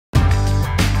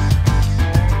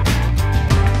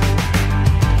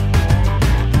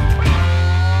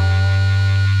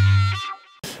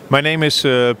My name is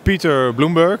Peter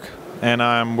Bloomberg and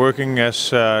I'm working as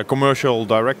Commercial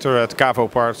Director at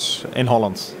Kavo parts in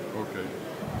Holland. Okay.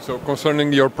 So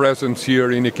concerning your presence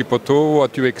here in Equipoto,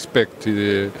 what do you expect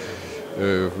it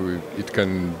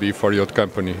can be for your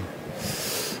company?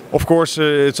 Of course,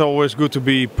 it's always good to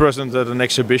be present at an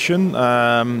exhibition.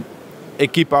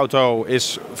 Equipoto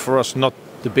is for us not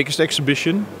the biggest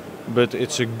exhibition, but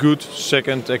it's a good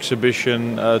second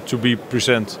exhibition to be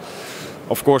present.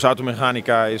 Of course,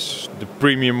 Automechanica is the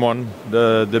premium one,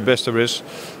 the best there is.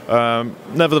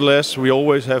 Nevertheless, we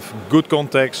always have good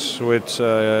contacts with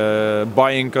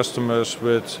buying customers,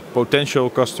 with potential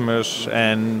customers,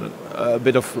 and a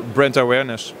bit of brand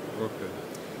awareness. Okay.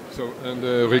 So, and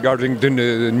regarding the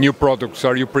new products,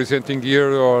 are you presenting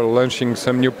here or launching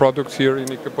some new products here in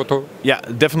Equipoto? Yeah,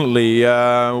 definitely.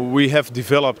 We have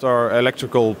developed our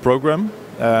electrical program.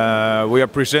 We are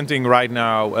presenting right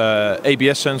now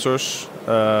ABS sensors,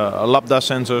 lambda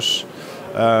sensors.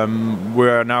 We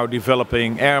are now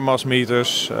developing air mass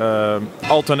meters,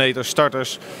 alternator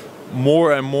starters.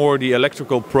 More and more the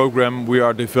electrical program we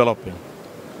are developing.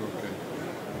 Okay.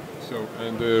 So,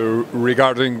 and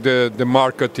regarding the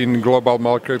market in global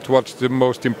market, what's the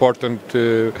most important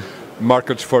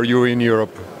markets for you in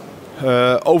Europe?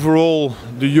 Overall,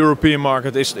 the European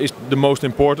market is the most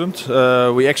important.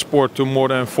 We export to more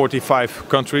than 45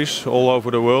 countries all over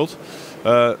the world.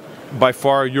 By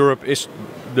far, Europe is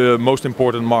the most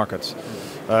important market.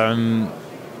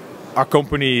 Our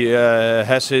company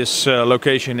has its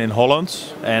location in Holland,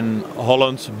 and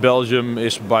Holland, Belgium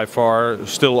is by far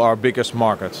still our biggest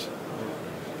market.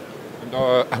 And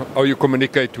how you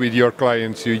communicate with your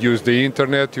clients? You use the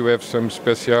internet, you have some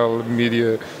special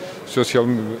media, social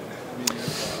media?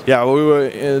 Yeah,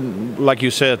 like you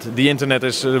said, the internet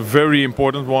is a very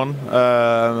important one.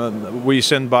 We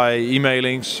send by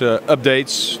emailings,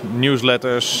 updates,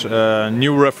 newsletters,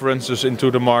 new references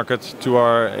into the market to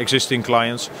our existing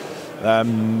clients.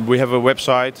 We have a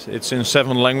website, it's in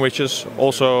 7 languages,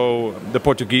 also the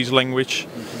Portuguese language.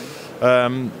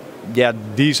 Yeah,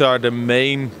 these are the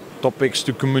main topics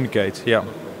to communicate. Yeah.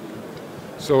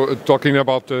 So, talking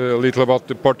about a little about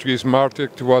the Portuguese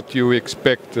market, what you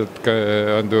expect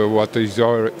and what is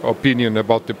your opinion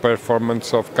about the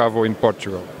performance of Kavo in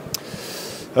Portugal?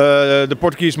 The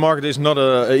Portuguese market is not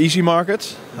an easy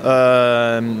market,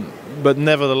 but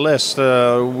nevertheless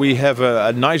we have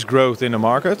a nice growth in the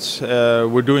market.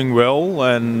 We're doing well,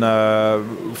 and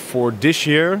for this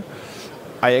year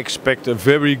I expect a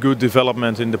very good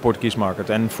development in the Portuguese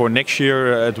market, and for next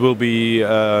year it will be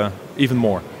even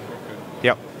more.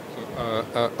 Yeah.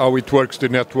 How it works, the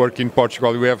network in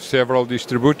Portugal? We have several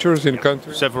distributors in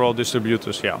country? Several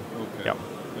distributors, yeah. Okay. Yeah.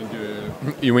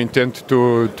 And you intend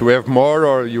to have more,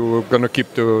 or you going to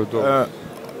keep the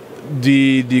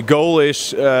goal is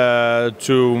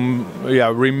to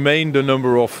remain the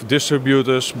number of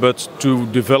distributors, but to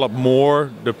develop more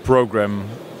the program.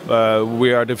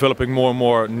 We are developing more and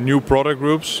more new product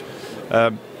groups.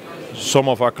 Some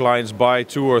of our clients buy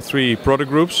 2 or 3 product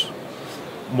groups.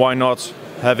 Why not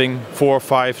having 4,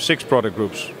 5, 6 product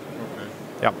groups? Okay.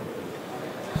 Yeah.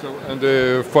 So, and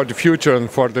for the future and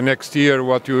for the next year,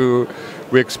 what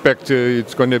we expect?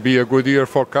 It's going to be a good year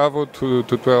for Kavo to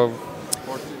 12.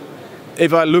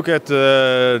 If I look at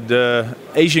the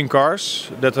Asian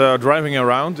cars that are driving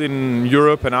around in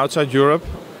Europe and outside Europe,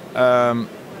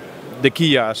 the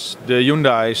Kias, the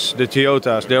Hyundais, the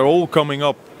Toyotas, they're all coming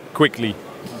up quickly.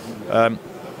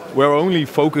 We're only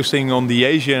focusing on the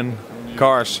Asian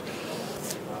cars,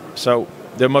 so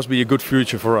there must be a good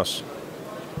future for us.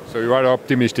 So you are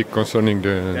optimistic concerning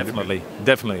the...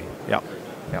 Definitely, yeah.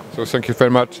 So thank you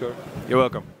very much, sir. You're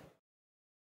welcome.